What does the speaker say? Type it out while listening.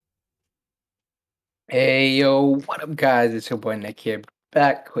Hey yo, what up guys? It's your boy Nick here,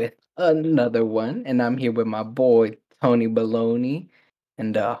 back with another one, and I'm here with my boy Tony Baloney.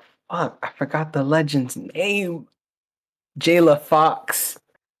 And fuck, I forgot the legend's name. Jayla Fox.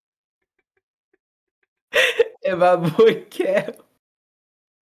 And my boy Cam.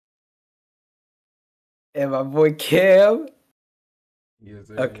 And my boy Cam. Yes,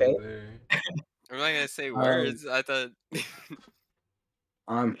 sir. Yes, Okay. sir. I'm not gonna say Um, words. I thought.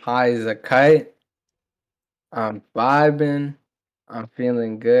 I'm high as a kite. I'm vibing. I'm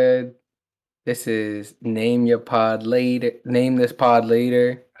feeling good. This is Name Your Pod Later. Name This Pod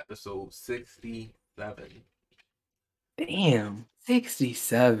Later. Episode 67. Damn,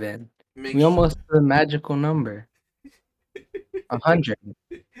 67. Make We sure. almost to the magical number. 100.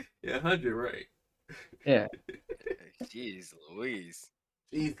 Yeah, 100, right. Yeah, Jeez, Louise.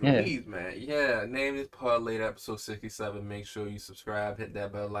 Jeez yeah. Louise, man. Yeah, name this pod later, episode 67. Make sure you subscribe, hit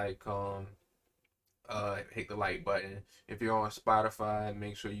that bell icon, hit the like button. If you're on Spotify,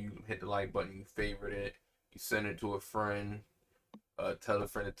 make sure you hit the like button, you favorite it, you send it to a friend, tell a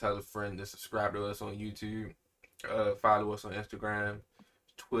friend to tell a friend to subscribe to us on YouTube, follow us on Instagram,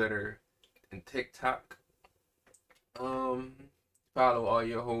 Twitter, and TikTok. Um, Follow all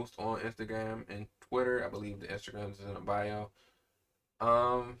your hosts on Instagram and Twitter. I believe the Instagram is in the bio.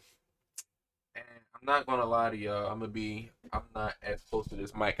 Um, and I'm not gonna lie to y'all. I'm not as close to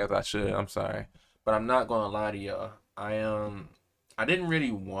this mic as I should. I'm sorry, but I'm not gonna lie to y'all. I didn't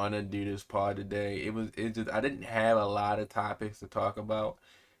really want to do this pod today. It just I didn't have a lot of topics to talk about,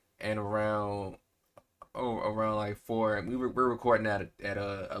 and around like four. We're recording at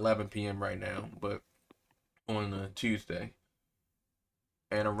 11 p.m. right now, but on a Tuesday.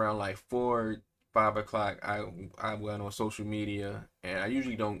 And around like 4, 5 o'clock, I went on social media, and I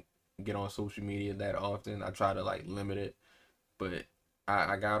usually don't get on social media that often. I try to like limit it, but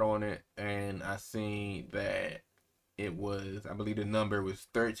I got on it and I seen that it was, I believe the number was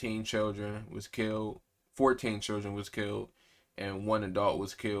 13 children was killed, 14 children was killed, and one adult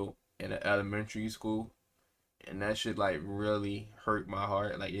was killed in an elementary school, and that shit like really hurt my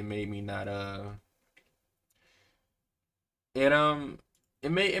heart. Like it made me not it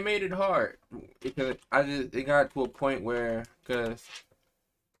it made it hard because it got to a point where because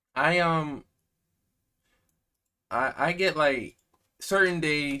I I get like certain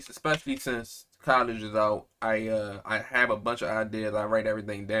days, especially since college is out, I have a bunch of ideas. I write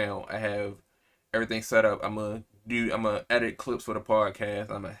everything down. I have everything set up. I'm gonna edit clips for the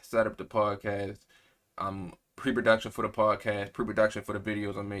podcast. I'm gonna set up the podcast. I'm pre-production for the podcast, pre-production for the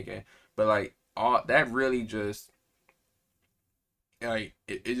videos I'm making. But like all that really just like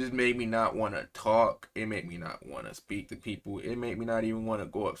it just made me not want to talk. It made me not want to speak to people. It made me not even want to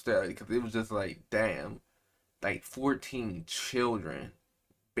go upstairs because it was just like, damn, like 14 children,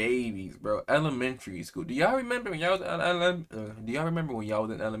 babies, bro, elementary school. Do y'all remember when y'all was do y'all remember when y'all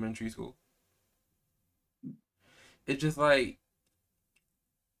was in elementary school? It's just like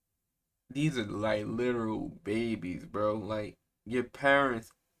these are like literal babies, bro. Like your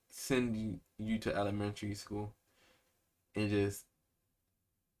parents send you to elementary school and just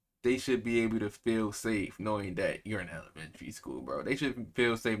they should be able to feel safe knowing that you're in elementary school, bro. They should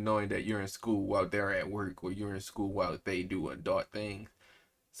feel safe knowing that you're in school while they're at work or you're in school while they do adult things.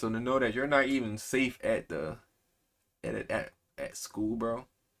 So to know that you're not even safe at school, bro.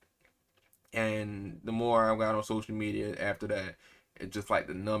 And the more I got on social media after that, it just like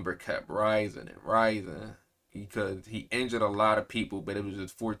the number kept rising and rising because he injured a lot of people, but it was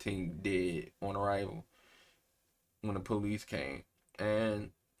just 14 dead on arrival when the police came.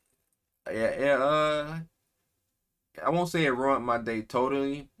 And yeah, I won't say it ruined my day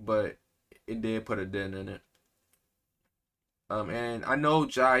totally, but it did put a dent in it. And I know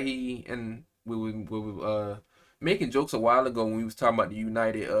Jahi and we making jokes a while ago when we was talking about the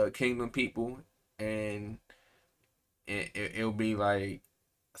United Kingdom people, and it'll be like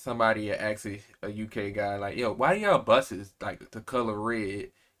somebody actually a UK guy like, yo, why do y'all buses like the color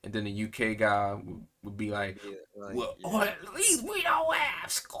red? And then the UK guy would be like, Yeah, like well, or yeah. at least we don't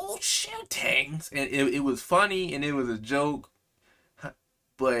have school shootings. And it was funny and it was a joke,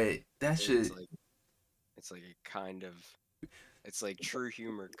 but that It's should like it's like a kind of it's like true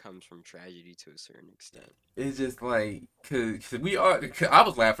humor comes from tragedy to a certain extent. it's just like cause we are. Cause I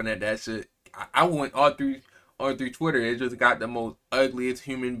was laughing at that shit. I went all through Twitter. It just got the most ugliest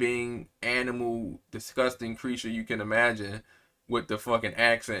human being, animal, disgusting creature you can imagine with the fucking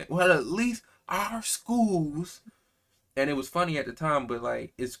accent. Well, at least our schools. And it was funny at the time, but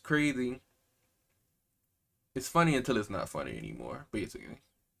like it's crazy. It's funny until it's not funny anymore. Basically,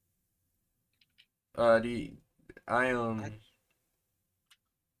 the I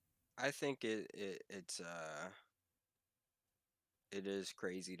I I think it is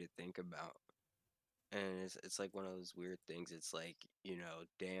crazy to think about, and it's like one of those weird things. It's like,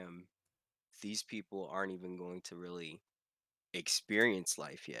 damn, these people aren't even going to really experience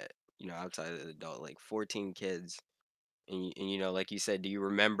life yet. Outside of the adult, like 14 kids, and like you said, do you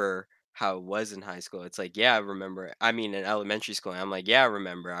remember how it was in high school? It's like, yeah, I remember. I mean, in elementary school, I'm like, yeah, I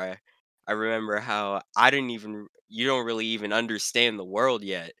remember. I remember how I didn't even. You don't really even understand the world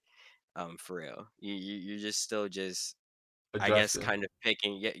yet. For real, you're just still just, I guess, Adjusting. kind of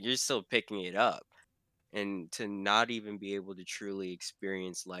picking. Yeah, you're still picking it up, and to not even be able to truly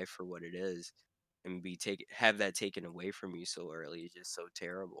experience life for what it is, and have that taken away from you so early is just so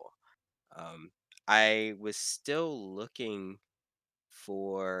terrible. Um, I was still looking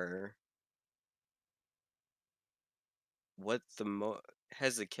for what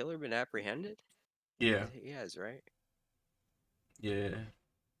has the killer been apprehended? Yeah, He has, right? yeah.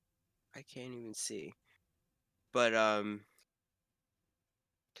 I can't even see. But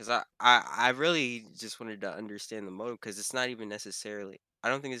because I really just wanted to understand the motive, because it's not even necessarily. I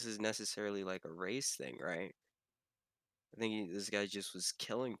don't think this is necessarily like a race thing, right? I think this guy just was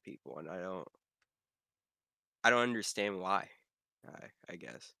killing people, and I don't understand why. I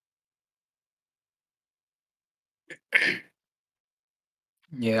guess.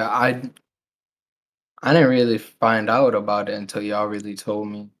 Yeah, I didn't really find out about it until y'all really told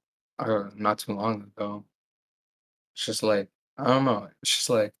me, or not too long ago. It's just like, I don't know. It's just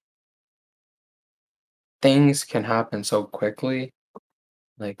like things can happen so quickly,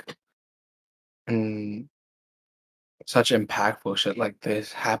 like, and such impactful shit like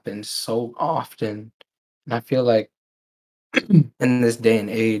this happens so often. And I feel like in this day and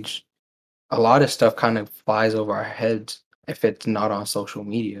age, a lot of stuff kind of flies over our heads if it's not on social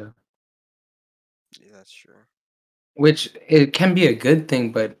media, Yeah, that's true. which it can be a good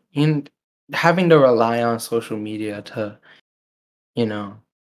thing, but having to rely on social media to, you know,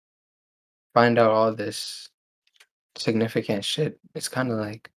 find out all this significant shit, it's kind of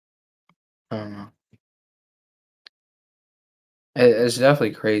like, I don't know. It's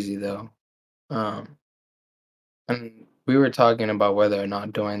definitely crazy though. Um, and we were talking about whether or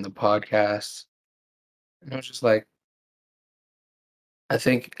not doing the podcast, and it was just like, I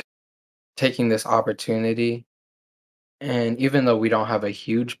think taking this opportunity, and even though we don't have a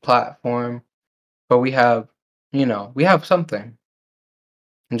huge platform, but we have something,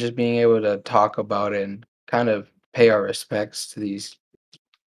 and just being able to talk about it and kind of pay our respects to these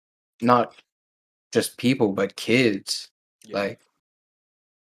not just people but kids, Yeah. like,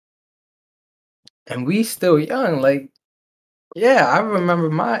 and we still young, like, yeah, I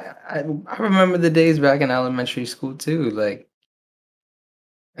remember the days back in elementary school too, like,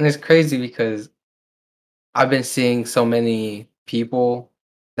 and it's crazy because I've been seeing so many people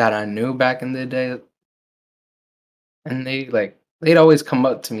that I knew back in the day, and they'd always come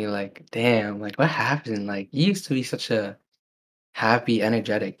up to me like, "Damn, like what happened? Like you used to be such a happy,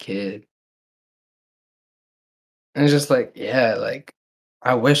 energetic kid." And it's just like, yeah, like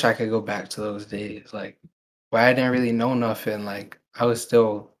I wish I could go back to those days, like where I didn't really know nothing, like I was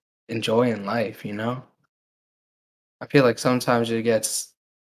still enjoying life, you know? I feel like sometimes it gets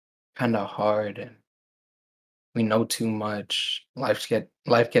kind of hard and we know too much. Life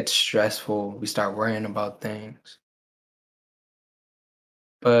gets stressful. We start worrying about things.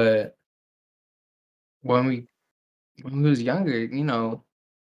 But when we when we was younger,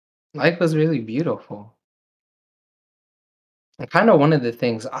 life was really beautiful. And kind of one of the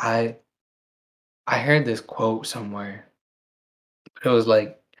things I heard this quote somewhere. It was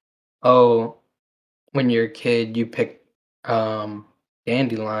like, "Oh, when you're a kid, you pick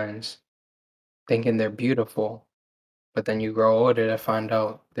dandelions thinking they're beautiful, but then you grow older to find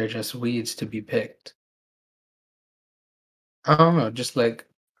out they're just weeds to be picked." I don't know, just like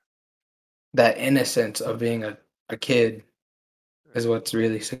that innocence of being a kid is Right. what's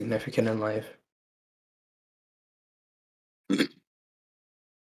really significant in life.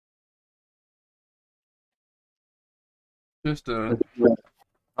 Just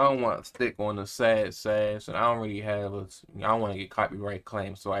I don't want to stick on the sad, so I don't really have I don't want to get copyright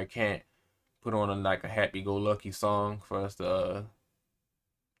claims, so I can't put on like a happy-go-lucky song for us to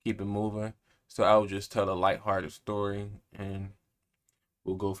keep it moving. So I'll just tell a lighthearted story, and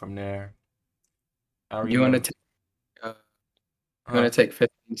we'll go from there. I You want to remember, take uh, you huh? want to take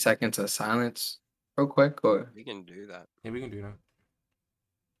 15 seconds of silence real quick, or We can do that. Yeah, we can do that.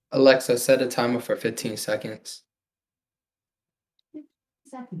 Alexa, set a timer for 15 seconds.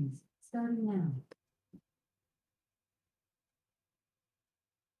 Seconds, starting now.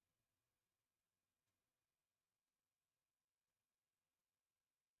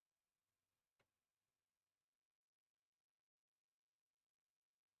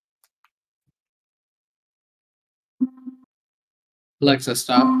 Alexa,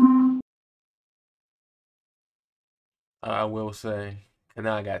 stop. I will say, and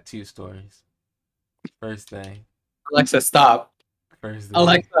now I got two stories. First thing. Alexa, stop. First thing.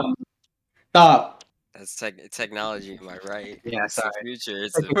 Alexa, stop. That's technology, am I right? Yeah, It's the sorry. future.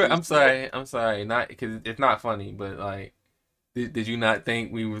 It's the I'm future. sorry. I'm sorry. Not because it's not funny, but like, did you not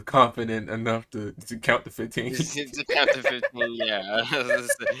think we were confident enough to count to 15? To count to 15, yeah.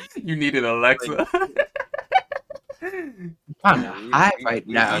 You needed Like, Alexa. I'm kind of we, high we, right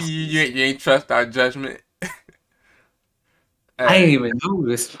we now. You ain't trust our judgment. All I didn't right. even know we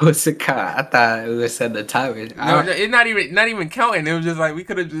were supposed to count. I thought we were set the timer. No, it's not even counting. It was just like we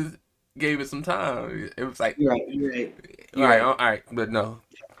could have just gave it some time. It was like, You're right. You're right. all You're right, right. all right, but no.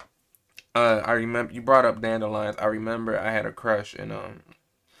 I remember you brought up dandelions. I remember I had a crush in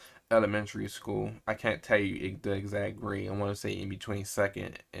elementary school. I can't tell you the exact grade. I want to say in between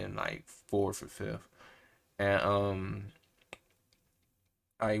second and like fourth or fifth. And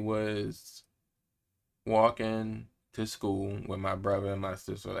I was walking to school with my brother and my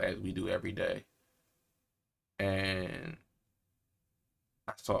sister as we do every day. And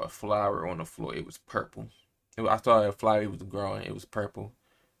I saw a flower on the floor. It was purple. I saw a flower. It was growing. It was purple.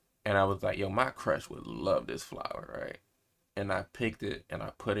 And I was like, yo, my crush would love this flower, right? And I picked it and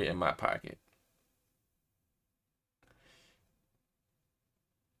I put it in my pocket.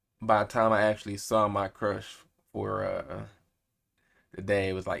 By the time I actually saw my crush for the day,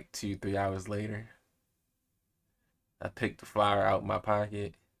 it was like 2, 3 hours later. I picked the flower out my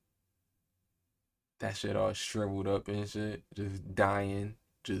pocket. That shit all shriveled up and shit, just dying,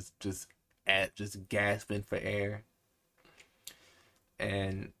 just gasping for air.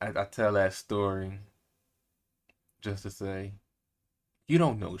 And I tell that story just to say, you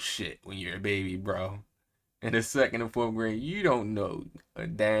don't know shit when you're a baby, bro. In the second and fourth grade, you don't know a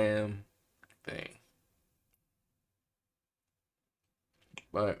damn thing.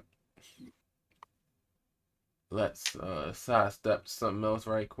 But let's sidestep something else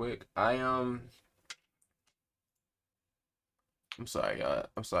right quick. I'm sorry,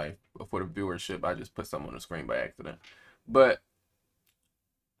 I'm sorry for the viewership. I just put something on the screen by accident. But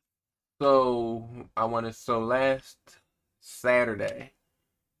so last Saturday,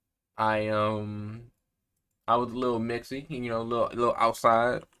 I I was a little mixy, a little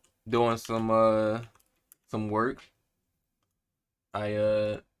outside doing some work. I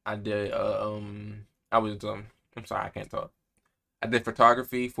did I was I'm sorry, I can't talk. I did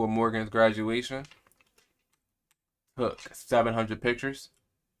photography for Morgan's graduation. Took 700 pictures,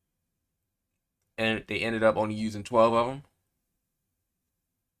 and they ended up only using 12 of them.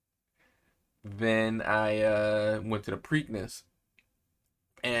 Then I went to the Preakness,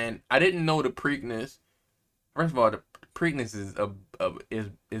 and I didn't know the Preakness. First of all, the Preakness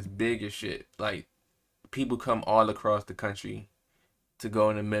is big as shit. Like people come all across the country to go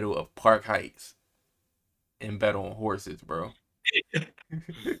in the middle of Park Heights and bet on horses, bro.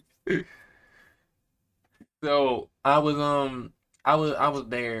 So I was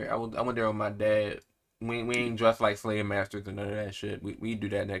there. I went there with my dad. We ain't dressed like slave masters and none of that shit. We do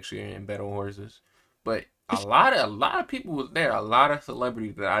that next year and bet on horses. But a lot of people was there. A lot of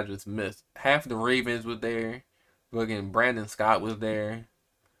celebrities that I just missed. Half the Ravens was there. Fucking Brandon Scott was there.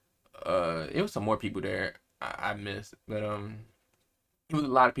 It was some more people there I missed. But it was a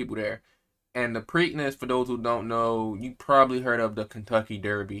lot of people there. And the Preakness, for those who don't know, you probably heard of the Kentucky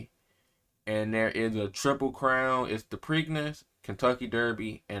Derby. And there is a triple crown. It's the Preakness, Kentucky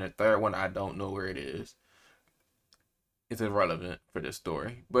Derby, and a third one I don't know where it is. It's irrelevant for this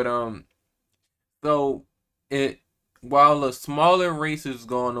story. But so it while the smaller races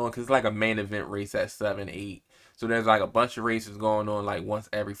going on, cause it's like a main event race at 7, 8. So there's like a bunch of races going on like once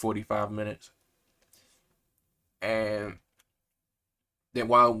every 45 minutes. And then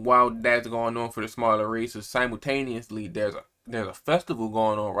while that's going on for the smaller races, simultaneously there's a festival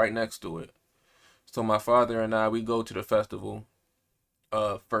going on right next to it. So my father and I, we go to the festival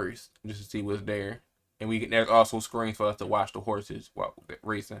first just to see what's there. And there's also screens for us to watch the horses while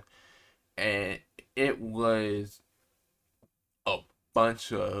racing. And it was a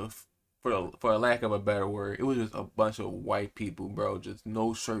bunch of for a lack of a better word, it was just a bunch of white people, bro, just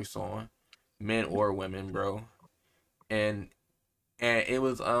no shirts on, men or women, bro. And it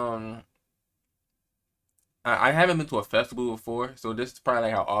was I haven't been to a festival before, so this is probably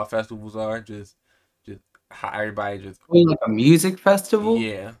like how all festivals are, just how everybody just Wait, like a music festival?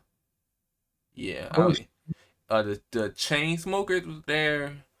 yeah. Yeah, Oh, the chain smokers was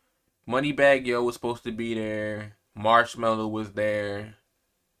there. Moneybag Yo was supposed to be there. Marshmello was there.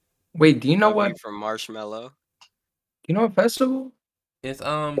 wait, do you know W what? from Marshmallow. Do you know what festival? It's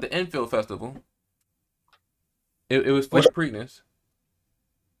the Enfield Festival. It was for Which the Preakness.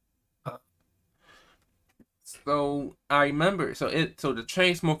 So I remember, so the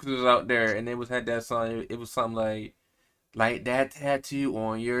chain smokers was out there, and they had that song. It was something like that tattoo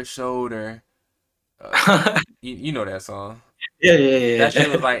on your shoulder. You know that song. Yeah, yeah, yeah.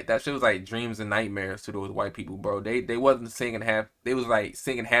 That shit was like dreams and nightmares to those white people, bro. They wasn't singing half. They was like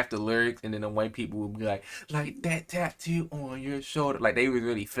singing half the lyrics, and then the white people would be like that tattoo on your shoulder. Like they was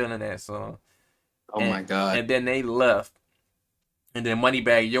really feeling that song, Oh my God. and then they left, and then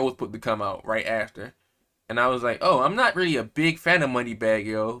Moneybagg Yo was put to come out right after. And I was like, oh, I'm not really a big fan of Moneybagg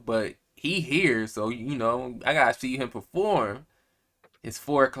Yo, but he here, so I gotta see him perform. It's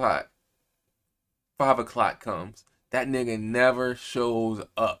 4 o'clock, 5 o'clock comes. That nigga never shows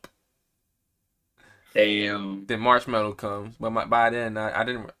up. Damn. Then Marshmello comes, but by then I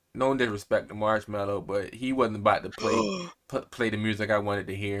didn't. No disrespect to Marshmello, but he wasn't about to play the music I wanted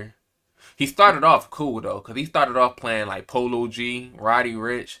to hear. He started off cool though, cause he started off playing like Polo G, Roddy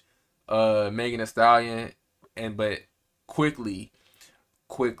Ricch, Megan Thee Stallion, but quickly,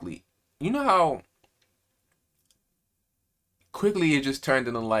 you know how quickly it just turned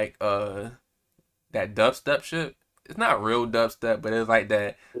into like that dubstep shit. It's not real dubstep, but it's like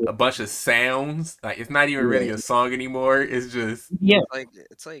that a bunch of sounds. Like it's not even really a song anymore. It's just Yeah.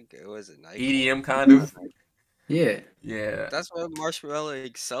 It's like it was a nightclub. EDM kind of. Yeah. Yeah. That's what Marshmallow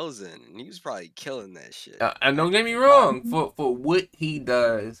excels in, and he was probably killing that shit. And don't get me wrong, for what he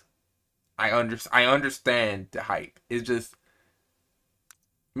does, I understand the hype. It's just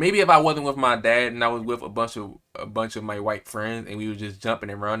maybe if I wasn't with my dad and I was with a bunch of my white friends and we were just jumping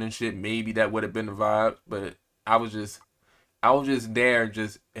and running shit, maybe that would have been the vibe. But I was just there,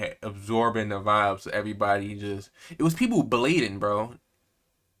 just absorbing the vibes. So everybody it was people bleeding, bro.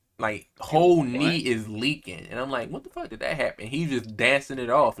 Like whole knee is leaking, and I'm like, what the fuck did that happen? He's just dancing it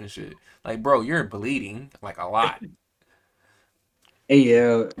off and shit. Like, bro, you're bleeding like a lot.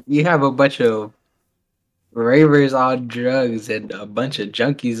 Hey, you have a bunch of ravers on drugs and a bunch of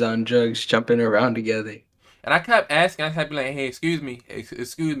junkies on drugs jumping around together. And I kept asking, I kept being like, hey, excuse me.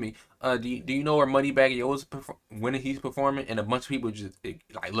 Do you know where Moneybagg Yo is when he's performing? And a bunch of people just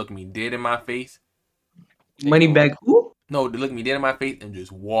like look me dead in my face. Moneybagg who? No, they look me dead in my face and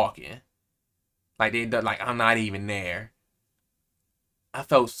just walking. Like like I'm not even there. I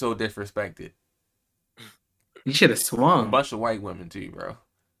felt so disrespected. You should have A swung. bunch of white women too, bro.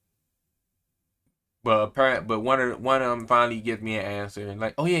 But one of them finally gives me an answer and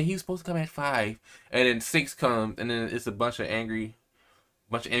like, oh yeah, he was supposed to come at 5, and then 6 comes, and then it's a bunch of angry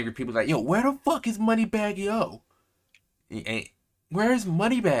people like, yo, where the fuck is Moneybagg Yo? And where's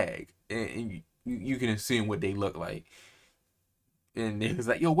Moneybagg? And you can assume what they look like. And it was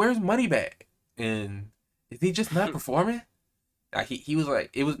like, yo, where's Moneybagg? And is he just not performing? Like he was like,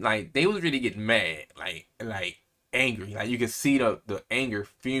 it was like they was really getting mad, like angry. Like you could see the anger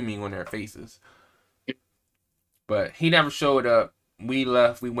fuming on their faces. But he never showed up. We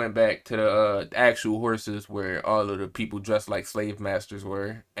left. We went back to the actual horses where all of the people dressed like slave masters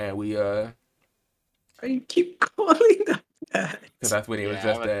were, and we Why you keep calling them that? because that's what they was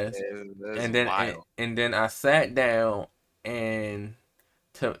dressed as. And then I sat down and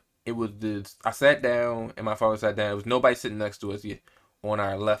I sat down and my father sat down. There was nobody sitting next to us yet. On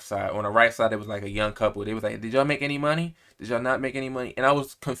our left side, on the right side, there was like a young couple. They was like, "Did y'all make any money? Did y'all not make any money?" And I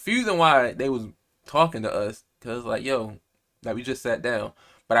was confused on why they was talking to us, cause like, yo, like we just sat down.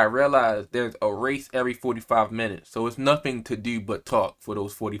 But I realized there's a race every 45 minutes, so it's nothing to do but talk for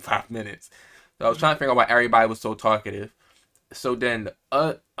those 45 minutes. So I was trying to figure out why everybody was so talkative. So then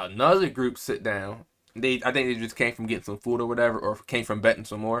another group sit down. I think they just came from getting some food or whatever, or came from betting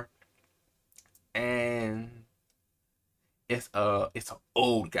some more. And it's an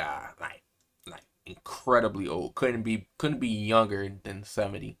old guy, like incredibly old. Couldn't be younger than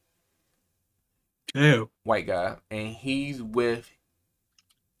 70. Damn. White guy, and he's with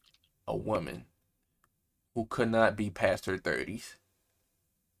a woman who could not be past her 30s.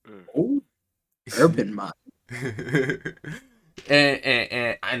 Oh, urban mind.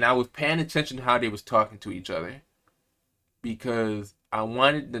 and I was paying attention to how they was talking to each other because I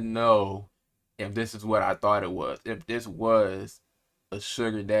wanted to know if this is what I thought it was. If this was a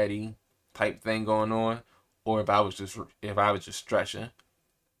sugar daddy type thing going on, or if I was just stretching.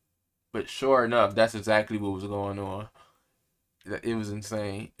 But sure enough, that's exactly what was going on. It was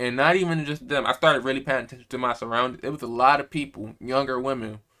insane. And not even just them. I started really paying attention to my surroundings. It was a lot of people, younger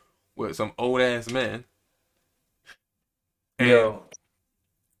women, with some old ass men. And,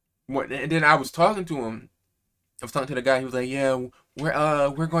 and then I was talking to him. I was talking to the guy. He was like, "Yeah,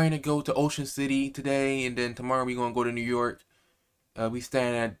 we're going to go to Ocean City today, and then tomorrow we're gonna go to New York. We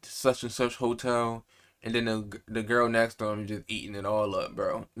staying at such and such hotel, and then the girl next to him is just eating it all up,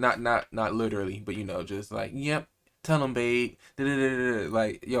 bro. Not literally, but just like, yep. Tell him, babe.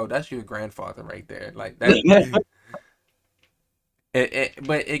 Like, yo, that's your grandfather right there. Like that.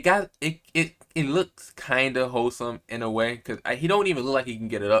 But it looks kind of wholesome in a way because he don't even look like he can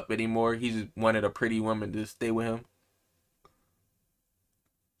get it up anymore. He just wanted a pretty woman to stay with him.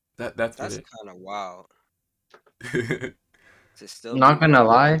 That's what That's it. kind of wild to still be Not gonna with.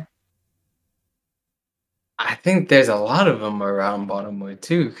 lie, I think there's a lot of them around Baltimore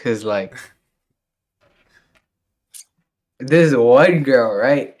too. Cause like this one girl,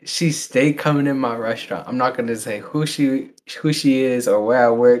 right? She stayed coming in my restaurant. I'm not gonna say who she is or where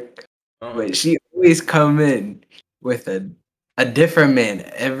I work, uh-huh. but she always come in with a different man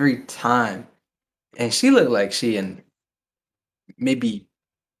every time, and she looked like she in maybe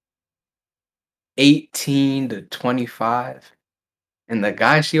 18 to 25, and the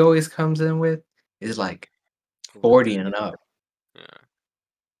guy she always comes in with is like What 40 the? and up, Yeah.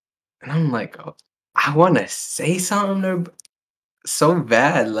 and I'm like, oh, I want to say something to her so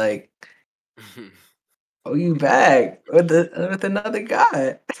bad, like, oh, you back with another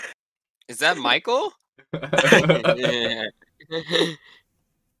guy. Is that Michael? Yeah.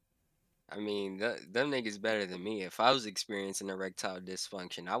 I mean, them niggas better than me. If I was experiencing erectile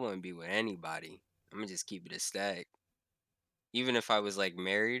dysfunction, I wouldn't be with anybody. I'm gonna just keep it a stack. Even if I was like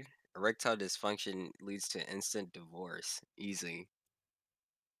married, erectile dysfunction leads to instant divorce. Easy.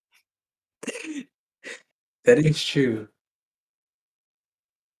 That is true.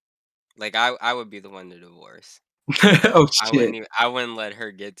 Like I would be the one to divorce. Oh I wouldn't shit. even, I wouldn't let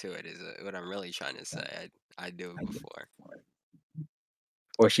her get to it. Is what I'm really trying to say. I do it before.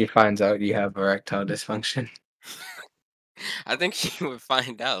 Or she finds out you have erectile dysfunction. I think she would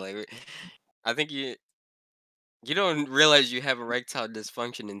find out. Like I think you don't realize you have erectile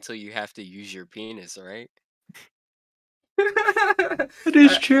dysfunction until you have to use your penis, right? That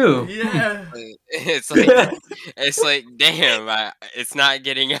is true. Yeah. It's like it's like damn, it's not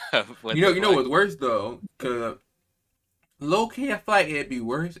getting up. What the You know fuck? what's worse though? Cause low key, I feel like it'd be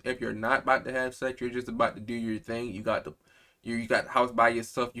worse if you're not about to have sex. You're just about to do your thing. You got the house by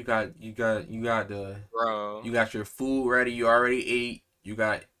yourself. Bro. You got your food ready. You already ate.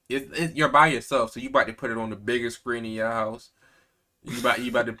 You're by yourself, so you about to put it on the biggest screen in your house. You about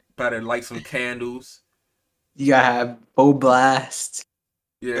to light some candles. You gotta have full blast.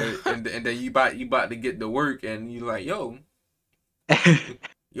 Yeah, and then you about to get to work, and you like,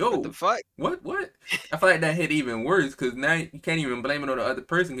 What the yo, fuck? what? I feel like that hit even worse because now you can't even blame it on the other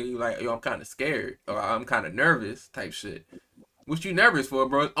person because you like, yo, I'm kind of scared or I'm kind of nervous type shit. What you nervous for,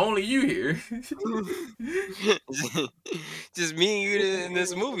 bro? Only you here. Just me and you in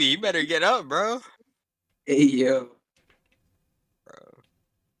this movie. You better get up, bro. Hey yo. Bro.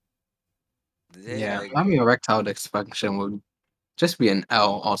 They Yeah, are having erectile dysfunction would just be an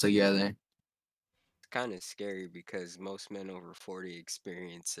L altogether. kind of scary because most men over 40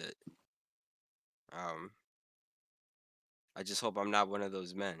 experience it. Um, I just hope I'm not one of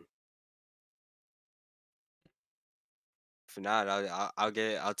those men. If not,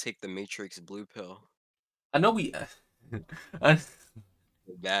 I'll take the Matrix blue pill. I know I,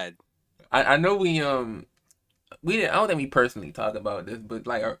 Bad. I know we didn't. I don't think we personally talked about this, but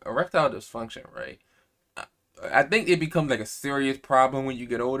like erectile dysfunction, right? I think it becomes like a serious problem when you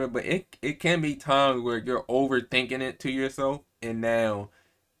get older, but it can be times where you're overthinking it to yourself, and now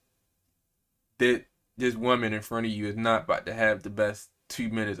that this woman in front of you is not about to have the best 2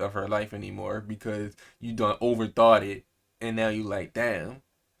 minutes of her life anymore because you done overthought it, and now you like, damn,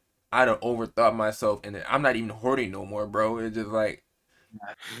 I done overthought myself, and I'm not even hoarding no more, bro. It's just like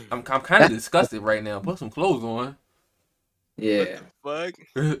I'm kind of That, disgusted right now. Put some clothes on. What yeah. the fuck?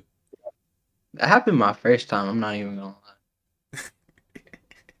 That happened my first time, I'm not even gonna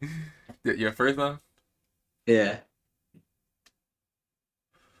lie. Your first time? Yeah.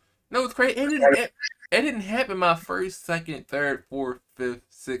 No, it's crazy. It didn't happen my first, second, third, fourth, fifth,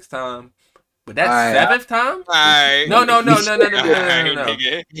 sixth time. But that Alright. seventh time? Alright. No, no, no, no, no, no, no, no, no, no, Alright, no.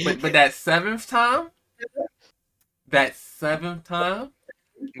 nigga. But that seventh time? That seventh time?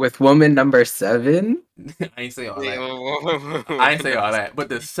 With woman number 7? I ain't say all that. I ain't say all Nigga, that. But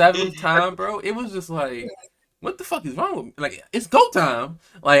the seventh time, bro, it was just like, what the fuck is wrong with me? Like, it's go time.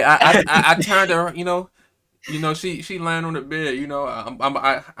 Like I turned her, she lying on the bed,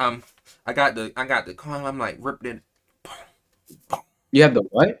 I got the condom, I'm like ripped it, You have the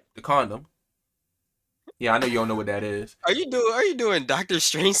what? the condom. Yeah, I know you don't know what that is. are you doing Doctor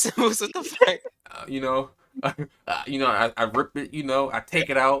Strange symbols? What the fuck? Uh, you know, I rip it. I take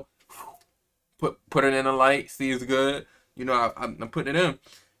it out, put it in the light, see it's good. I'm putting it in,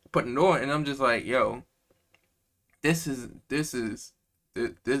 putting it on, and I'm just like, yo, this.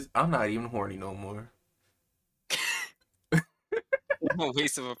 I'm not even horny no more. A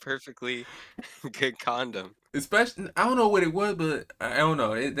waste of a perfectly good condom. Especially, I don't know what it was, but I don't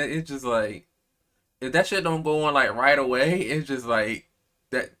know. It's just like if that shit don't go on like right away, it's just like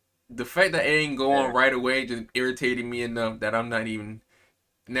that. The fact that it ain't go on Fair. right away just irritated me enough that I'm not even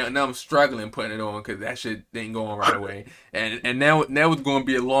now I'm struggling putting it on because that shit didn't go on right away, and now it's going to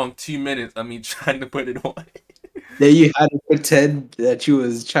be a long 2 minutes of me trying to put it on. Then you had to pretend that you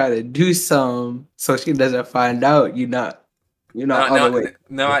was trying to do some so she doesn't find out you're not now all the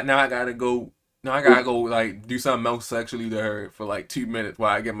now way. now I gotta go. Now I gotta go like do something else sexually to her for like 2 minutes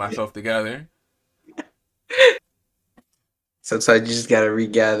while I get myself together. Sometimes you just gotta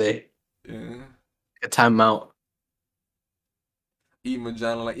regather. Yeah. A timeout. Eating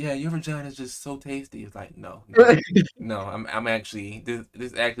vagina like, yeah, your vagina is just so tasty. It's like, no. I'm actually this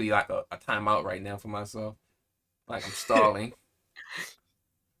is actually like a timeout right now for myself. Like I'm stalling.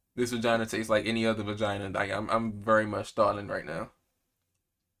 This vagina tastes like any other vagina. Like I'm very much stalling right now.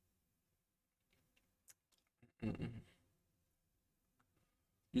 Mm-mm.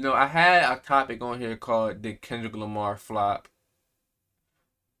 You know, I had a topic on here called "Did Kendrick Lamar flop?"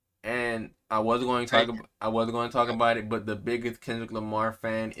 and Right. I wasn't going to talk about it, but the biggest Kendrick Lamar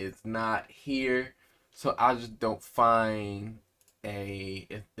fan is not here, so I just don't find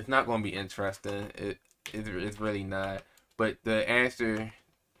it's not going to be interesting. It's really not. But the answer,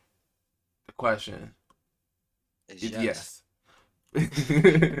 the question Is is yes.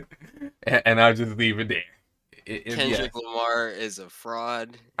 yes, and I'll just leave it there. It's Kendrick yes. Lamar is a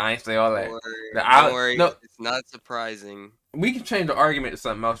fraud. I ain't say all Don't that. worry. The, Don't I worry. no, It's not surprising. we can change the argument to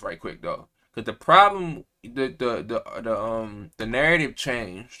something else right quick though, because the problem, the narrative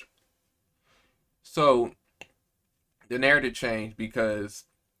changed. So the narrative changed because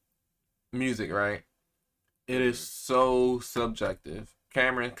music, right? It is Hmm. so subjective.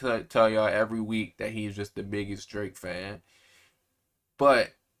 Cameron could tell y'all every week that he's just the biggest Drake fan,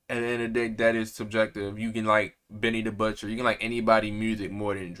 but at the end of the day, that is subjective. You can like Benny the Butcher, you can like anybody music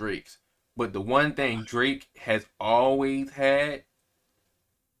more than Drake's. But the one thing Drake has always had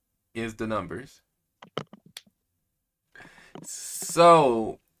is the numbers.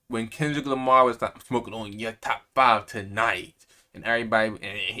 So when Kendrick Lamar was like smoking on your top five tonight, and everybody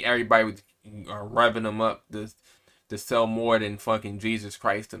was revving him up to sell more than fucking Jesus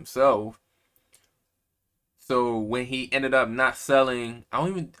Christ himself. So when he ended up not selling,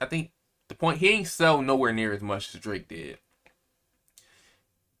 I think the point he ain't sell nowhere near as much as Drake did.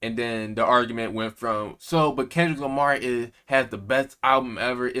 And then the argument went from but Kendrick Lamar has the best album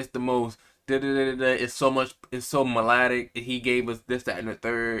ever. It's the most da da da da. It's so much. It's so melodic. He gave us this, that, and the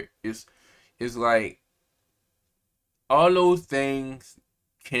third. It's like all those things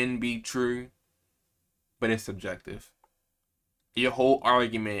can be true, but it's subjective. Your whole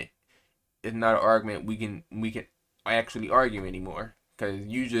argument is not an argument we can actually argue anymore because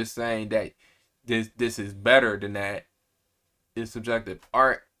you just saying that this is better than that is subjective.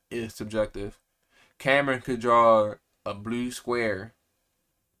 Art is subjective. Cameron could draw a blue square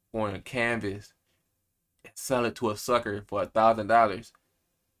on a canvas and sell it to a sucker for $1,000.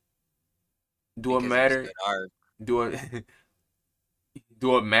 Do it Because it was matter? good art. Do it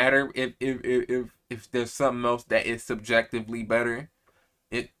do it matter if there's something else that is subjectively better?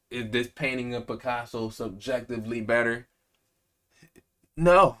 Is this painting of Picasso subjectively better?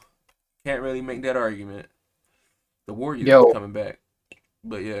 No, can't really make that argument. The Warriors is Yo, coming back,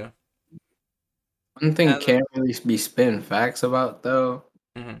 but yeah. one thing As of, can't really be spin facts about though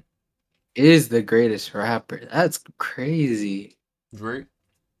Hmm. is the greatest rapper. That's crazy. Drake.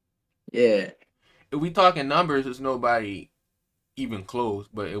 Yeah. If we talking numbers, there's nobody even close.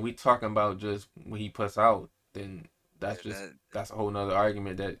 But if we talking about just what he puts out, then that that's a whole nother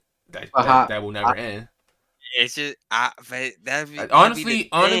argument But how, that will I, never end. it's just but that be the thing, Honestly,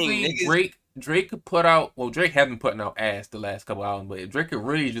 niggas. Drake could put out. Well, Drake hasn't putting out ass the last couple albums, but if Drake could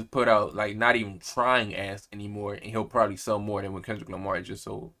really just put out like not even trying ass anymore, and he'll probably sell more than what Kendrick Lamar just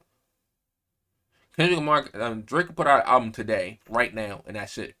sold. Kendrick Lamar, Drake could put out an album today, right now, and that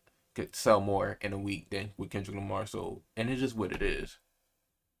shit could sell more in a week than what Kendrick Lamar sold, and it's just what it is.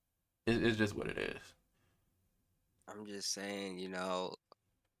 It's just what it is. I'm just saying,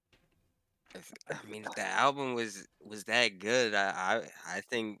 if I mean if the album was that good, I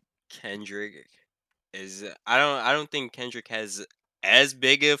think Kendrick is I don't think Kendrick has as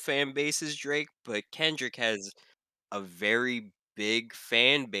big a fan base as Drake, but Kendrick has a very big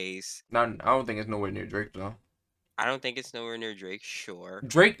fan base. Not, I don't think it's nowhere near Drake though. I don't think it's nowhere near Drake, sure.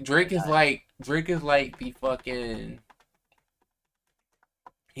 Drake is like the fucking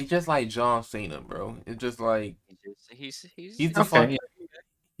He's just like John Cena, bro. It's just like he's the Okay. fucking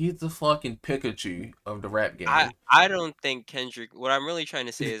he's the fucking Pikachu of the rap I game. I don't think Kendrick. What I'm really trying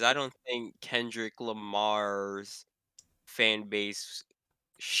to say is I don't think Kendrick Lamar's fan base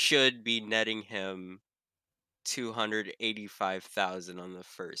should be netting him 285,000 on the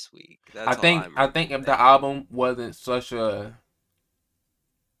first week. I That's all think I'm I really think if the saying. album wasn't such a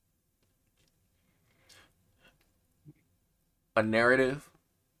narrative,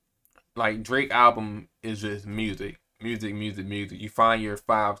 like Drake album is just music, music, music, music. You find your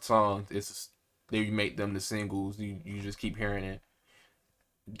 5 songs, then you make them the singles. You just keep hearing it.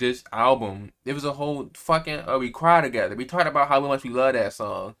 This album, it was a whole fucking we cry together. We talked about how much we love that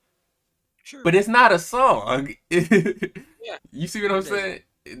song, Sure. but it's not a song. Yeah, You see what I'm it isn't.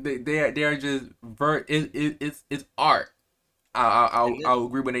 saying? They are just it's art. And I'll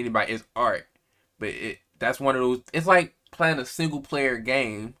agree with anybody. It's art, but that's one of those. It's like playing a single player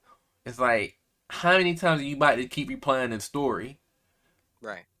game. It's like how many times are you about to keep replaying the story?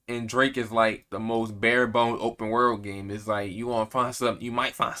 right. And Drake is like the most bare bones open world game. It's like you want to find something. You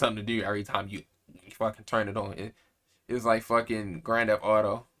might find something to do every time you fucking turn it on. It's like fucking Grand Theft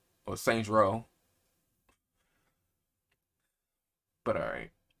Auto or Saints Row. But all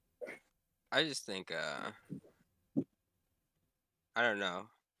right, I just think I don't know.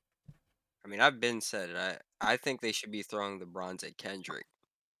 I mean, I've been said I think they should be throwing the bronze at Kendrick.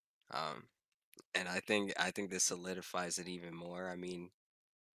 Um, and I think this solidifies it even more. I mean,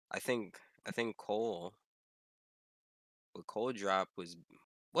 I think I think Cole what Cole drop was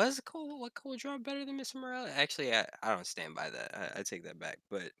Cole what Cole drop better than Mr. Morales? Actually, I don't stand by that. I take that back.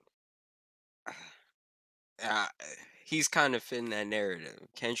 But uh, he's kind of fitting that narrative.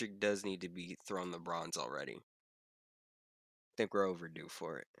 Kendrick does need to be thrown the bronze already. Think we're overdue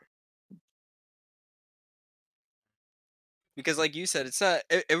for it. Because like you said, it's not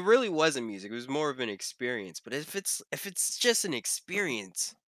it really wasn't music. It was more of an experience. But if it's just an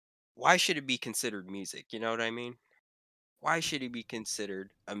experience, why should it be considered music? You know what I mean? Why should he be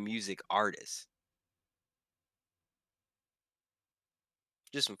considered a music artist?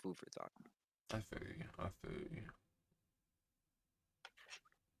 Just some food for thought. I feel you. I feel you.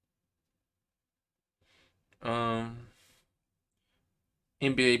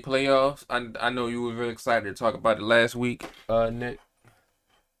 NBA playoffs. I know you were very excited to talk about it last week, Nick.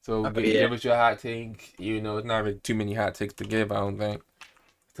 So Oh yeah. give us your hot take. You know, it's not really too many hot takes to give. I don't think.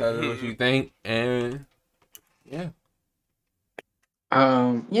 Tell us what you think, and yeah.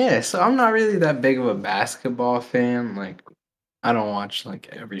 Yeah, so I'm not really that big of a basketball fan. Like, I don't watch like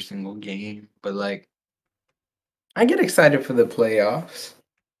every single game, but like I get excited for the playoffs.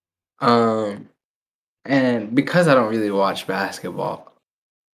 Um, and because I don't really watch basketball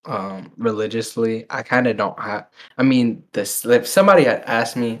religiously, I kind of don't have I mean, this if somebody had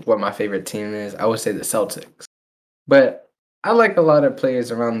asked me what my favorite team is, I would say the Celtics. But I like a lot of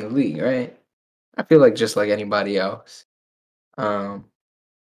players around the league, right? I feel like just like anybody else. Um,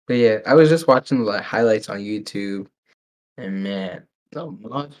 but yeah, I was just watching the highlights on YouTube, and man, the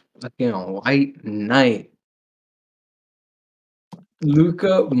motherfucking White Knight,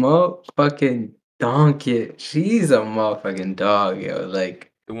 Luca motherfucking Doncic, she's a motherfucking dog, yo.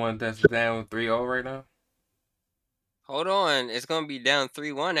 Like, The one that's down 3-0 right now. Hold on, it's gonna be down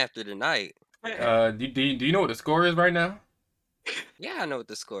 3-1 after tonight. Do you know what the score is right now? Yeah, I know what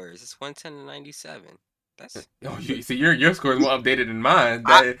the score is. It's 110-97. That's Oh, you see, your score is more updated than mine.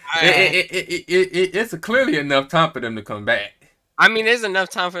 I That I it's clearly enough time for them to come back. I mean, there's enough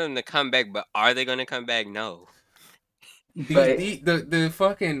time for them to come back, but are they gonna come back? No. but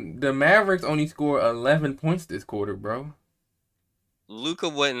The Mavericks only scored 11 points this quarter, bro. Luca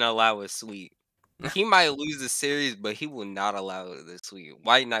wouldn't allow a sweep. He might lose the series, but he will not allow the sweep.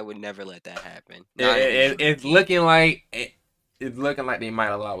 White Knight would never let that happen. Not in his dream. It's looking like they might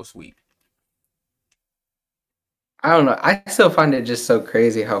allow a sweep. I don't know. I still find it just so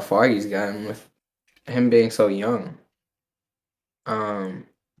crazy how far he's gotten with him being so young. Um,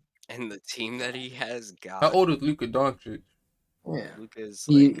 And the team that he has How got, old is Luka Doncic? yeah, Luca's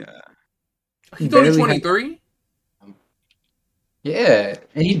like he He's only barely has 23, yeah,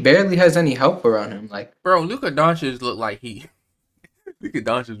 and he barely has any help around him. Like bro. Luka Doncic look like he. Luka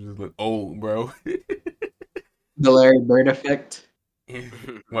Doncic just look old, bro. the Larry Bird effect.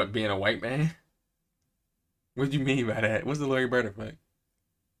 What, being a white man? What do you mean by that? What's the Larry Bird effect?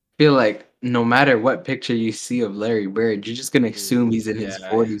 Feel like no matter what picture you see of Larry Bird, you're just gonna assume he's in his yeah.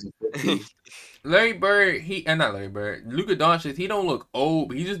 40s or 50s. Larry Bird, not Larry Bird. Luka Doncic, he don't look old,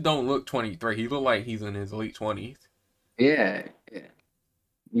 but he just don't look 23. He look like he's in his late 20s. Yeah, yeah.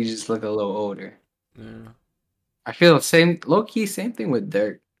 You just look a little older. Yeah. I feel the same, low key, same thing with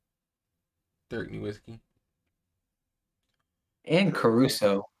Dirk Dirk Nowitzki. and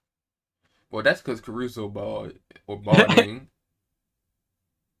Caruso. Well, that's because Caruso bald or balding.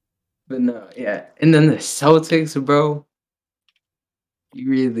 But no, yeah. And then the Celtics, bro, you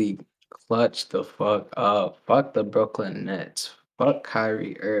really clutched the fuck up. Fuck the Brooklyn Nets. Fuck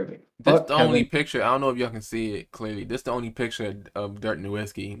Kyrie Irving. This Fuck the only Kevin. picture. I don't know if y'all can see it clearly. This the only picture of Dirk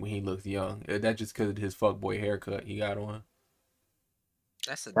Nowitzki when he looks young. That's just because of his fuckboy haircut he got on.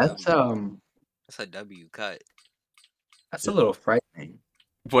 That's a That's W. That's a W cut. that's a little frightening.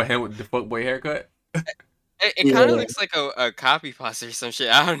 For him with the fuckboy haircut. It kind of Yeah. looks like a copy pasta or some shit.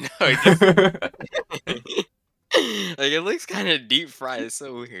 I don't know. It just like it looks kind of deep fried. It's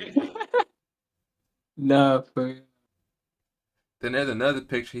so weird. No, for Then there's another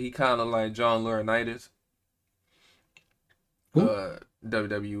picture. He kind of like John Laurinaitis. who?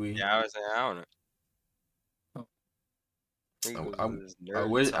 WWE. Yeah, I was saying I don't know. Oh. He I, goes I, with his I nerd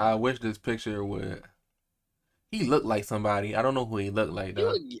wish talk. I wish this picture would. He looked like somebody. I don't know who he looked like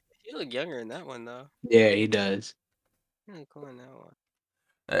though. He look younger in that one though. Yeah, he does. He look cool in that one.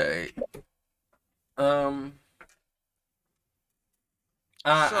 Hey.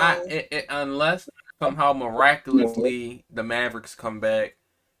 Unless somehow miraculously the Mavericks come back.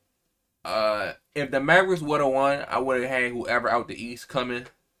 If the Mavericks would have won, I would have had whoever out the East coming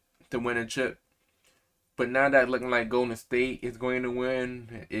to win a chip. But now that looking like Golden State is going to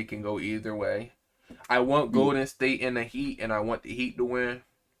win, it can go either way. I want Golden State in the Heat, and I want the Heat to win.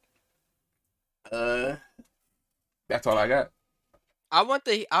 That's all I got. I want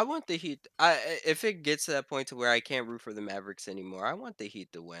the Heat. If it gets to that point to where I can't root for the Mavericks anymore, I want the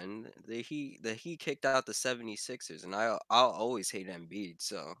Heat to win. The Heat kicked out the 76ers, and I'll always hate Embiid.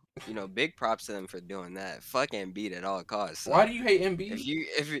 So big props to them for doing that. Fuck Embiid at all costs. So Why do you hate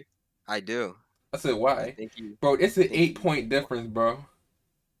Embiid? I do. I said I why, think you, bro. It's an think 8-point difference, bro.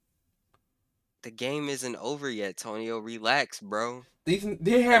 the game isn't over yet, Tonio. Relax, bro. They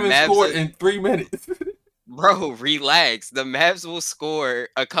haven't scored in 3 minutes. Bro, relax. The Mavs will score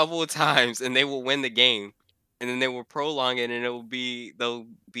a couple of times and they will win the game. And then they will prolong it and they'll be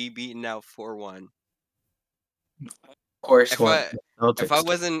beaten out 4-1. Of course, If I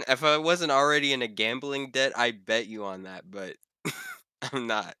Celtics. if I wasn't already in a gambling debt, I bet you on that, but I'm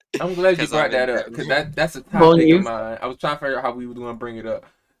not. I'm glad you 'Cause I'm brought that in up debt. because that's a Well, topic of you mine. I was trying to figure out how we were going to bring it up.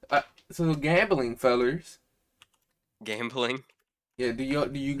 So gambling, fellas. Gambling. Yeah, do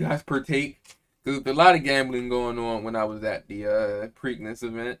you guys partake? Because there's a lot of gambling going on when I was at the Preakness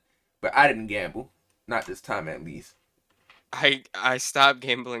event, but I didn't gamble, not this time at least. I stopped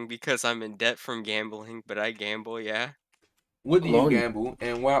gambling because I'm in debt from gambling, but I gamble, yeah. What do you alone. gamble,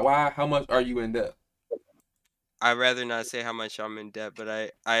 and why? How much are you in debt? I'd rather not say how much I'm in debt, but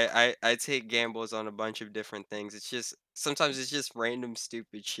I take gambles on a bunch of different things. It's just sometimes it's just random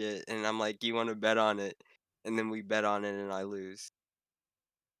stupid shit, and I'm like, you want to bet on it, and then we bet on it, and I lose.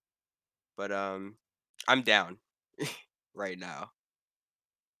 But I'm down right now.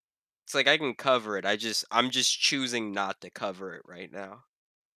 It's like I can cover it. I'm just choosing not to cover it right now.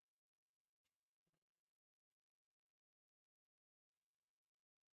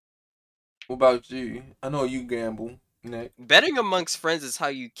 What about you? I know you gamble, Nick. Betting amongst friends is how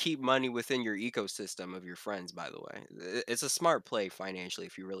you keep money within your ecosystem of your friends, by the way. It's a smart play financially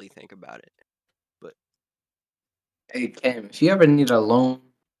if you really think about it. But Hey, Cam, if you ever need a loan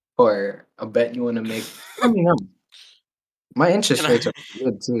or a bet you want to make, let me know. My can interest I rates are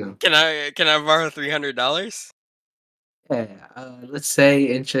good too. can I borrow $300? Yeah, let's say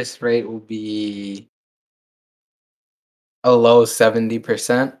interest rate will be a low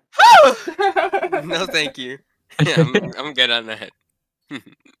 70%. No, thank you. I'm good on that.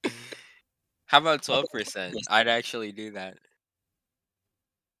 How about 12%? I'd actually do that.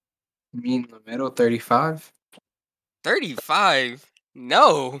 Mean the middle 35. 35?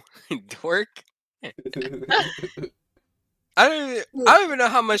 No, dork. I don't even know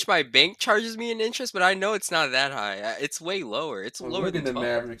how much my bank charges me in interest, but I know it's not that high. It's way lower. It's Well, lower look than at the 12.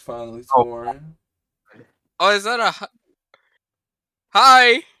 Mavericks finally Oh, scoring. Oh, is that a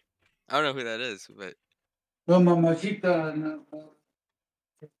hi? I don't know who that is, but No, mamacita. No.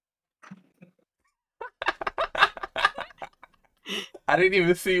 I didn't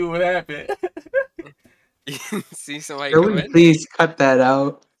even see what happened. you see somebody can come we in? please cut that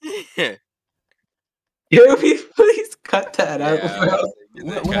out? Yeah, Can we please cut that out, I bro? was like, get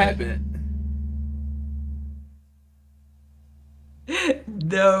that What cut. happened?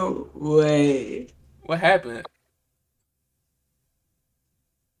 No way. What happened?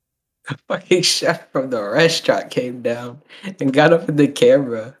 The fucking chef from the restaurant came down and got up in the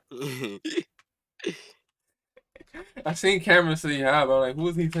camera. I seen Cameron say hi, but I'm like, who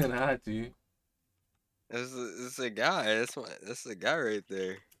is he saying hi to? It's a guy. That's a guy right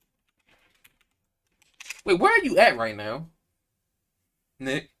there. Wait, where are you at right now,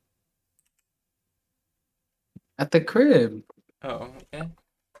 Nick? At the crib. Oh, okay.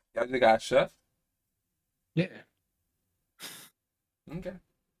 Y'all just got chef. Yeah. Okay,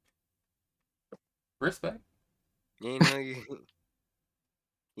 respect. You know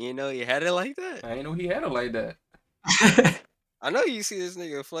you know you had it like that. I didn't know he had it like that. I know you see this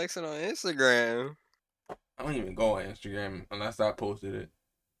nigga flexing on Instagram. I don't even go on Instagram unless I posted it.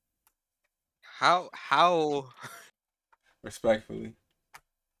 How Respectfully.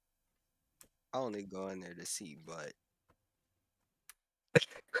 I only go in there to see, but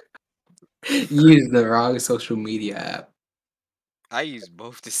Use the wrong social media app. I use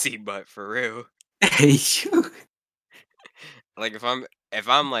both to see, but for real. Hey, you. Like if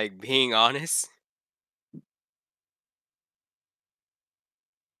I'm like being honest,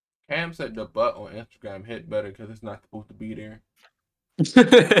 Cam said the butt on Instagram hit better because it's not supposed to be there.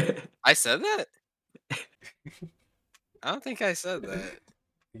 I said that. I don't think I said that.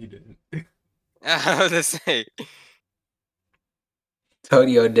 He didn't. I was to say.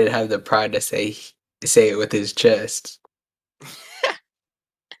 Tonio did have the pride to say it with his chest.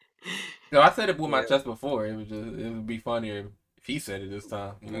 No, I said it with my Yeah. chest before. It would be funnier if he said it this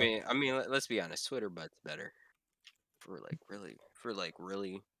time. You know? I mean, let's be honest. Twitter butt's better. For like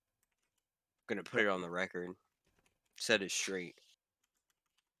really, gonna put it on the record. Set it straight.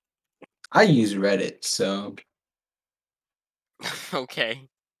 I use Reddit, so Okay,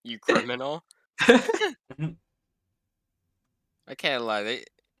 you criminal. I can't lie.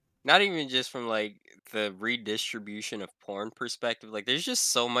 Not even just from like the redistribution of porn perspective. Like, there's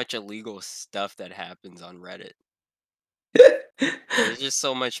just so much illegal stuff that happens on Reddit. There's just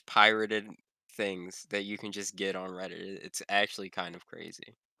so much pirated things that you can just get on Reddit. It's actually kind of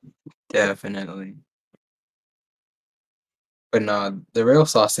crazy. definitely. But no, the real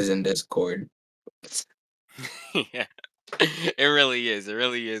sauce is in Discord. Yeah, it really is. It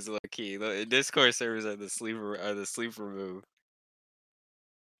really is low key. The Discord servers are the sleeper move.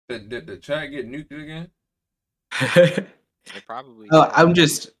 Did the chat get nuked again? It probably Oh, did. I'm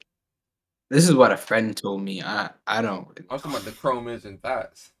just. This is what a friend told me. I don't. I was talking about the chromas and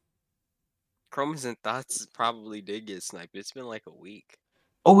thoughts. Chromas and Thoughts probably did get sniped. It's been like a week.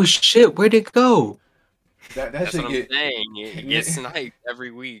 Oh shit! Where'd it go? That That's should what I'm get. saying. It gets sniped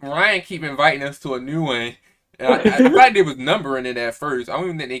every week. Ryan keep inviting us to a new one. And the fact they was numbering it at first, I don't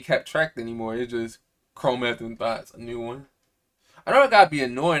even think they kept track anymore. It's just chromas and thoughts, a new one. I know it gotta be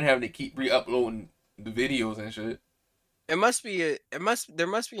annoying having to keep re-uploading the videos and shit. There must be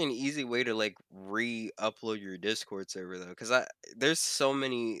an easy way to like re-upload your Discord server though, because there is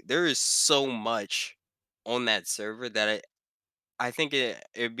so much on that server that I think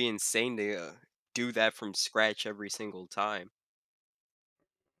it'd be insane to do that from scratch every single time.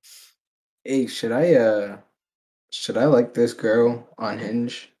 Hey, should I like this girl on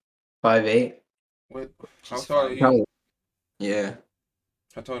Hinge? 5'8"? What? How She's tall are 5'8". you? Yeah.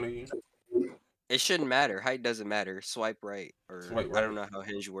 How tall are you? It shouldn't matter. Height doesn't matter. Swipe right, or Swipe I don't right. know how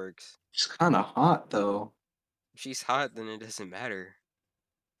Hinge works. She's kind of hot though. If she's hot, then it doesn't matter.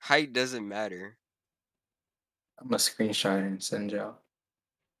 Height doesn't matter. I'm gonna screenshot it and send y'all.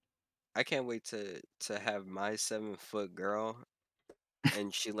 I can't wait to have my 7 foot girl,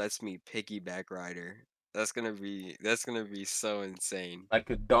 and she lets me piggyback ride her. That's gonna be so insane. Like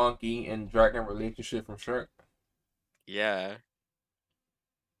a donkey and dragon relationship from Shrek. Yeah,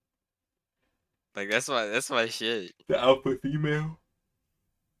 like that's my shit. The alpha female.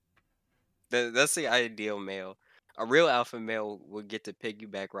 That's the ideal male. A real alpha male would get to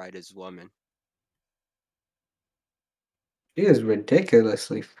piggyback ride his woman. She is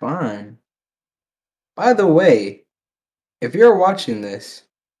ridiculously fine. By the way, if you're watching this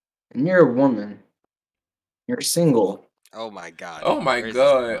and you're a woman, you're single. Oh my god. Oh my Where's this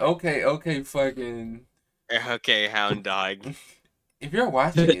god. going? Okay, fucking. Okay, hound dog. If you're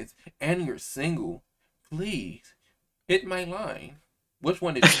watching this and you're single, please hit my line. Which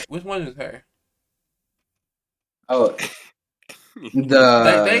one is her? Oh, Thank you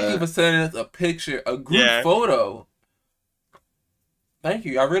the for sending us a picture, a group Yeah. photo. Thank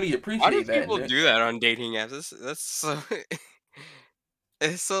you. I really Why do appreciate that, people Nick. do that on dating apps? That's so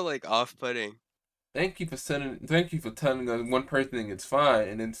it's so like off-putting. Thank you for telling us one person think it's fine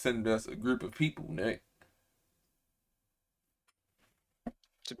and then sending us a group of people, Nick.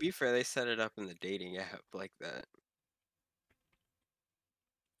 To be fair, they set it up in the dating app like that.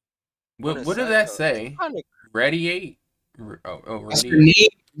 On a What does side that note, say? kinda, Radiate? what's your radiate. name,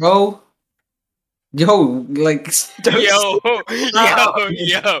 bro? Yo, like, Yo, stop.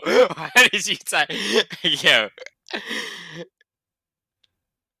 yo, why did you type? Yo.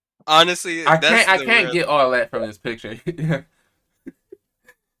 Honestly, that's I the can't real. get all that from this picture.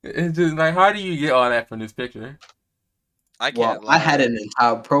 It's just like, how do you get all that from this picture? I Well, can't I had lie. an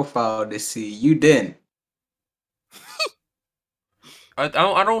entire profile to see. You didn't. I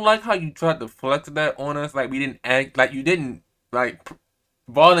don't like how you tried to flex that on us. Like we didn't act like you didn't like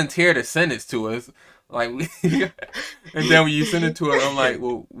volunteer to send it to us. Like we, and then when you send it to us, I'm like,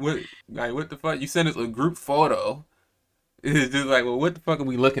 well, what the fuck? You send us a group photo. It's just like, well, what the fuck are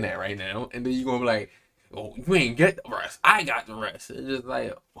we looking at right now? And then you gonna be like, oh, you ain't get the rest. I got the rest. It's just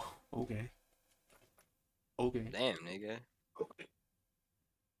like, oh, okay, okay. Damn, nigga.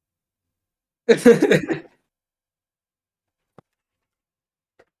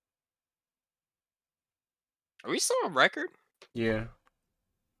 Are we still on record? Yeah.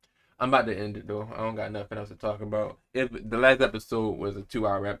 I'm about to end it though. I don't got nothing else to talk about. If the last episode was a 2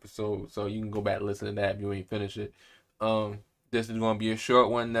 hour episode, so you can go back and listen to that if you ain't finished it. Um, this is gonna be a short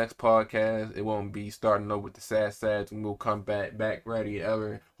one. Next podcast, it won't be starting over with the sad sads, and we'll come back ready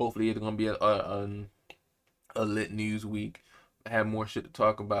ever. Hopefully, it's gonna be a lit news week. Have more shit to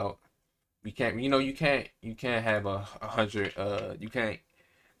talk about. We can't, you can't have a hundred. You can't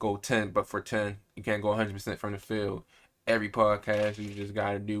go 10, but for 10, you can't go 100% from the field. Every podcast, you just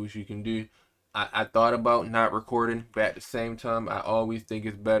got to do what you can do. I thought about not recording, but at the same time, I always think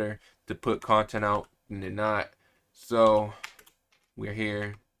it's better to put content out than to not. So, we're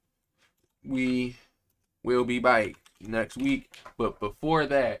here. We will be back next week. But before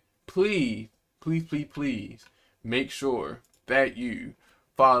that, please, make sure that you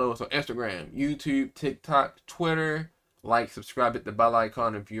follow us on Instagram, YouTube, TikTok, Twitter. Like, subscribe, hit the bell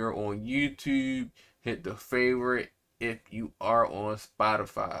icon if you're on YouTube. Hit the favorite if you are on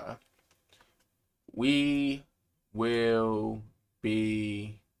Spotify. We will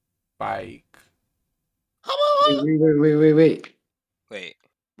be back. Wait. Wait,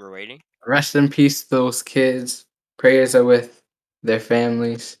 we're waiting. Rest in peace, those kids. Prayers are with their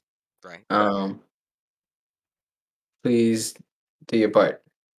families. Right. Please do your part.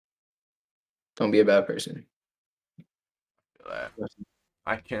 Don't be a bad person.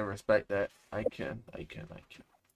 I can respect that. I can.